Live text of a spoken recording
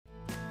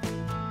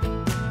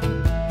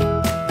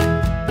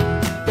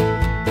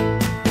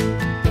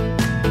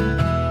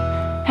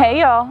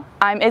all,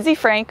 I'm Izzi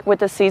Frank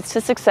with the Seeds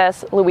to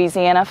Success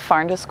Louisiana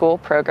Farm to School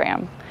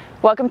program.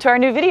 Welcome to our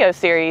new video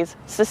series,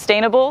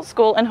 Sustainable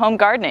School and Home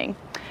Gardening.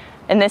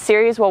 In this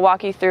series, we'll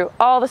walk you through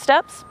all the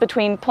steps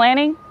between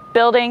planning,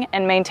 building,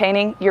 and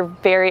maintaining your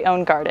very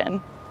own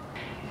garden.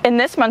 In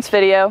this month's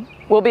video,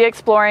 we'll be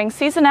exploring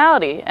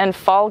seasonality and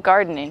fall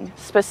gardening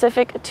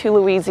specific to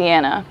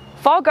Louisiana.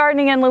 Fall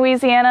gardening in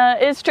Louisiana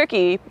is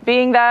tricky,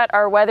 being that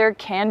our weather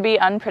can be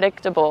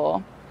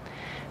unpredictable.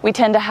 We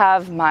tend to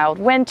have mild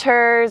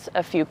winters,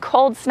 a few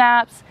cold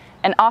snaps,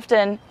 and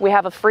often we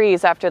have a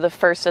freeze after the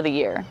first of the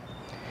year.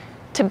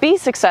 To be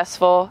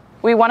successful,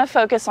 we want to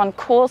focus on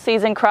cool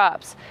season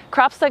crops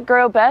that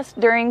grow best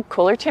during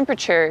cooler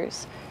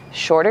temperatures,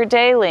 shorter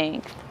day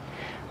length.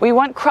 We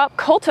want crop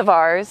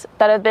cultivars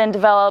that have been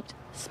developed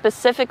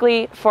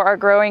specifically for our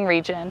growing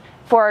region,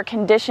 for our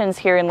conditions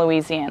here in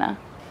Louisiana.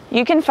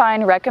 You can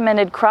find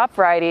recommended crop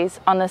varieties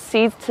on the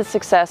Seeds to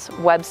Success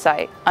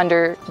website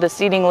under the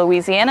Seeding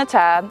Louisiana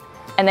tab,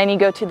 and then you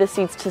go to the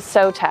Seeds to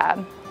Sow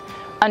tab.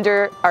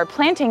 Under our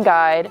planting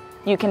guide,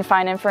 you can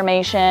find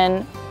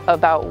information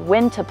about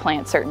when to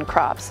plant certain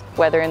crops,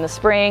 whether in the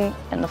spring,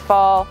 in the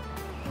fall,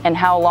 and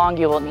how long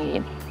you will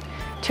need.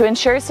 To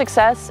ensure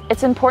success,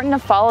 it's important to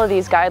follow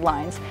these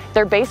guidelines.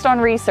 They're based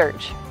on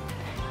research.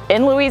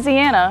 In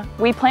Louisiana,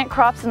 we plant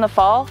crops in the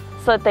fall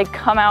so that they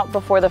come out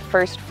before the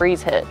first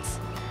freeze hits.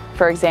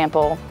 For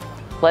example,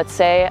 let's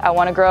say I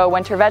want to grow a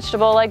winter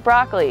vegetable like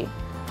broccoli.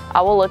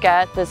 I will look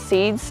at the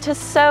Seeds to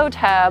Sow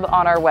tab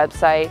on our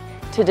website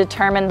to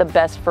determine the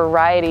best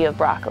variety of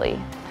broccoli.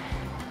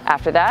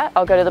 After that,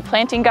 I'll go to the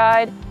planting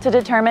guide to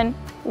determine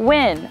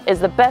when is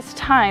the best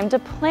time to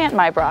plant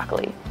my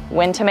broccoli,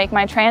 when to make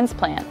my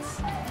transplants.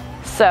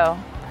 So,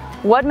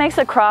 what makes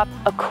a crop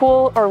a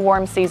cool or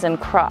warm season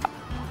crop?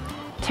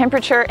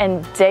 Temperature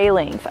and day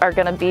length are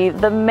going to be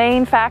the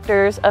main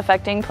factors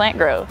affecting plant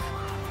growth.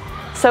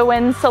 So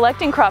when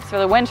selecting crops for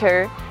the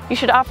winter, you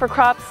should offer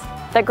crops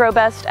that grow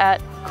best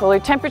at cooler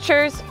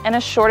temperatures and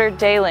a shorter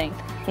day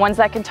length, ones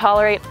that can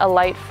tolerate a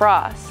light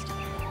frost.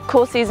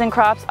 Cool season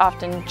crops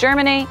often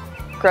germinate,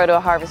 grow to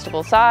a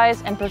harvestable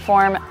size, and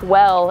perform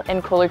well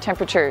in cooler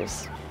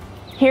temperatures.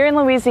 Here in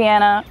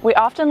Louisiana, we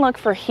often look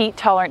for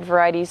heat-tolerant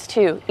varieties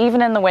too,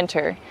 even in the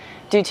winter,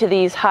 due to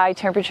these high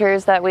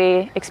temperatures that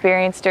we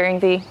experience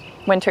during the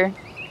winter.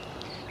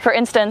 For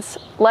instance,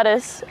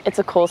 lettuce, it's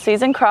a cool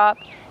season crop,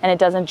 and it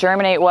doesn't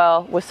germinate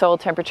well with soil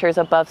temperatures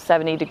above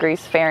 70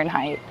 degrees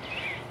Fahrenheit.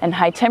 And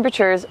high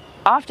temperatures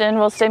often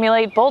will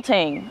stimulate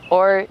bolting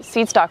or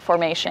seed stalk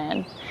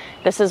formation.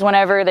 This is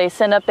whenever they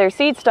send up their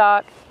seed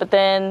stalk, but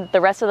then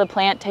the rest of the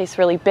plant tastes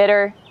really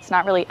bitter. It's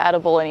not really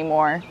edible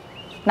anymore,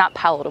 not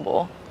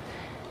palatable.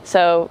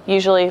 So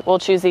usually we'll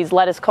choose these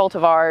lettuce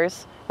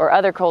cultivars or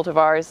other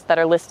cultivars that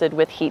are listed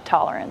with heat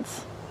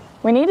tolerance.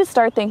 We need to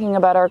start thinking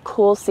about our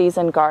cool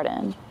season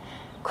garden.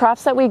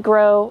 Crops that we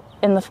grow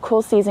in the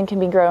cool season can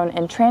be grown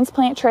in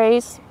transplant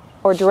trays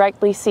or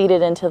directly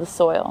seeded into the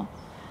soil.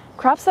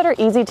 Crops that are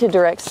easy to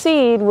direct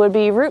seed would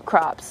be root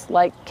crops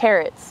like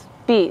carrots,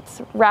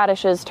 beets,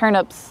 radishes,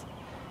 turnips,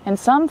 and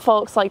some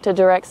folks like to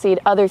direct seed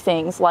other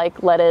things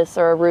like lettuce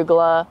or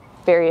arugula,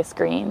 various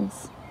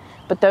greens.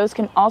 But those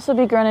can also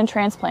be grown in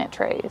transplant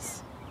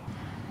trays.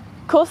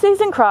 Cool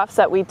season crops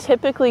that we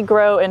typically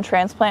grow in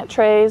transplant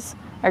trays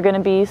are going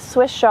to be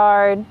Swiss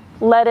chard,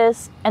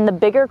 lettuce, and the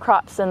bigger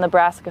crops in the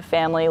brassica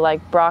family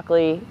like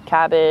broccoli,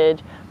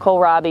 cabbage,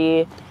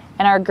 kohlrabi,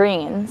 and our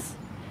greens.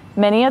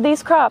 Many of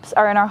these crops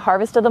are in our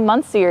Harvest of the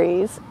Month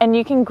series, and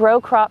you can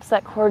grow crops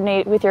that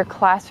coordinate with your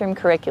classroom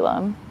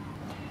curriculum.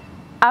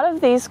 Out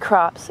of these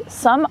crops,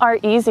 some are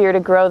easier to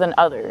grow than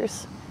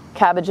others.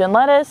 Cabbage and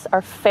lettuce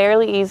are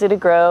fairly easy to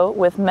grow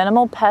with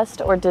minimal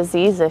pest or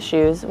disease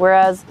issues,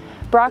 whereas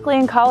broccoli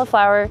and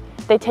cauliflower,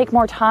 they take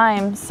more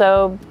time,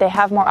 so they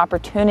have more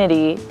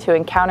opportunity to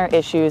encounter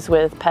issues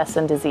with pests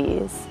and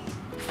disease.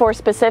 For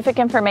specific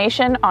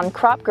information on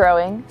crop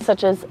growing,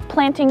 such as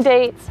planting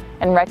dates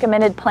and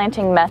recommended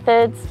planting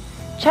methods,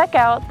 check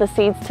out the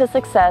Seeds to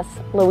Success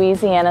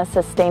Louisiana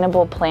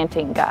Sustainable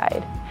Planting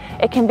Guide.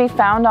 It can be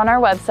found on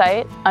our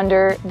website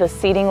under the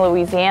Seeding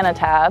Louisiana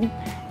tab,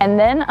 and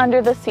then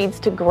under the Seeds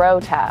to Grow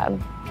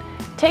tab.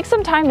 Take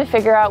some time to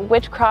figure out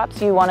which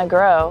crops you want to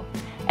grow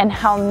and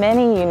how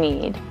many you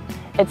need.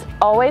 It's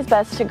always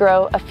best to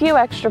grow a few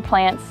extra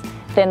plants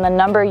than the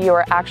number you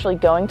are actually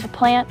going to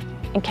plant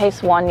in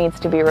case one needs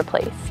to be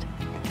replaced.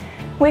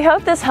 We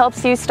hope this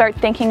helps you start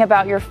thinking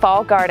about your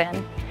fall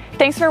garden.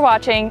 Thanks for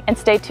watching, and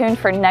stay tuned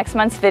for next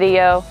month's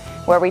video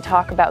where we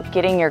talk about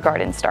getting your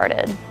garden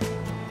started.